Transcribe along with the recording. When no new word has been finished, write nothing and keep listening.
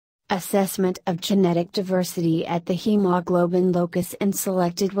Assessment of genetic diversity at the Hemoglobin Locus in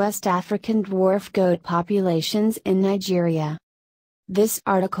selected West African dwarf goat populations in Nigeria. This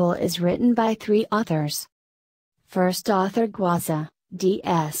article is written by 3 authors. First author Gwaza,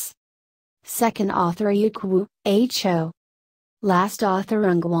 D.S. Second author Ukwu, H.O. Last author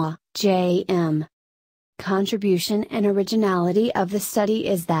Ungwa, J.M. Contribution and originality of the study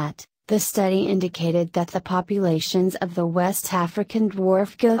is that the study indicated that the populations of the West African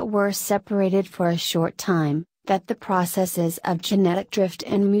dwarf goat were separated for a short time, that the processes of genetic drift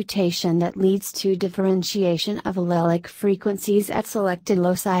and mutation that leads to differentiation of allelic frequencies at selected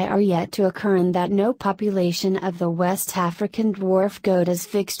loci are yet to occur, and that no population of the West African dwarf goat is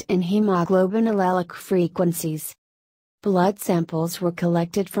fixed in hemoglobin allelic frequencies. Blood samples were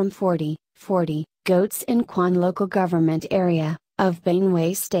collected from 40 goats in Kwan local government area, of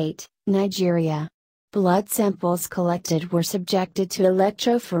Benue State, Nigeria. Blood samples collected were subjected to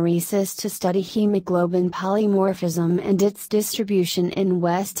electrophoresis to study hemoglobin polymorphism and its distribution in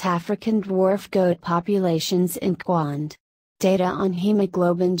West African dwarf goat populations in Kwan. Data on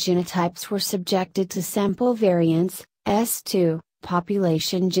hemoglobin genotypes were subjected to sample variants, S2,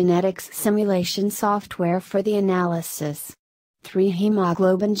 population genetics simulation software for the analysis. 3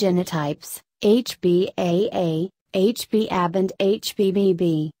 hemoglobin genotypes, HbAA, HbAb and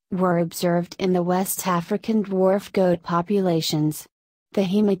HbBb, were observed in the West African dwarf goat populations. The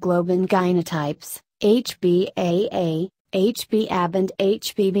hemoglobin genotypes, HbAA, HbAb and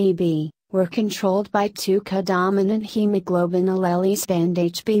HbBb, were controlled by 2 codominant hemoglobin alleles band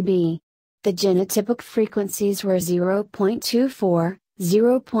HbB. The genotypic frequencies were 0.24,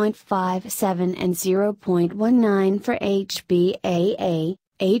 0.57 and 0.19 for HbAA,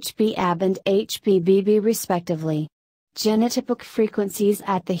 HbAb and HbBb respectively. Genotypic frequencies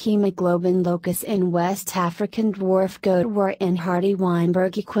at the hemoglobin locus in West African dwarf goat were in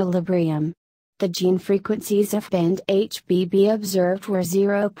Hardy-Weinberg equilibrium. The gene frequencies of band HbB observed were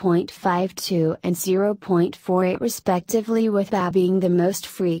 0.52 and 0.48 respectively, with A being the most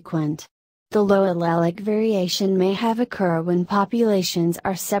frequent. The low allelic variation may have occurred when populations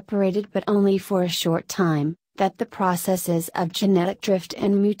are separated, but only for a short time, that the processes of genetic drift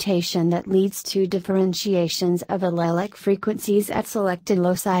and mutation that leads to differentiations of allelic frequencies at selected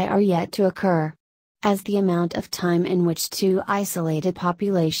loci are yet to occur. As the amount of time in which 2 isolated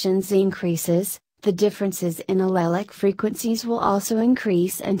populations increases, the differences in allelic frequencies will also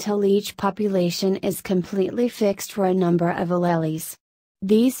increase until each population is completely fixed for a number of alleles.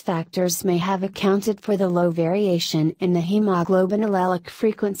 These factors may have accounted for the low variation in the hemoglobin allelic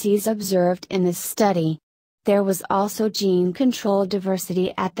frequencies observed in this study. There was also gene control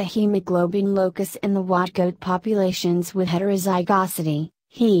diversity at the hemoglobin locus in the Wat goat populations with heterozygosity,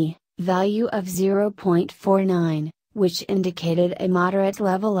 He, value of 0.49, which indicated a moderate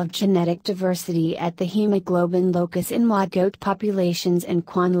level of genetic diversity at the hemoglobin locus in Wat goat populations in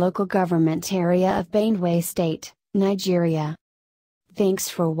Kwan local government area of Benue State, Nigeria. Thanks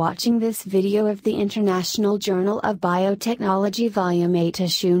for watching this video of the International Journal of Biotechnology Volume 8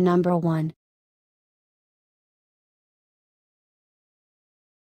 Issue Number 1.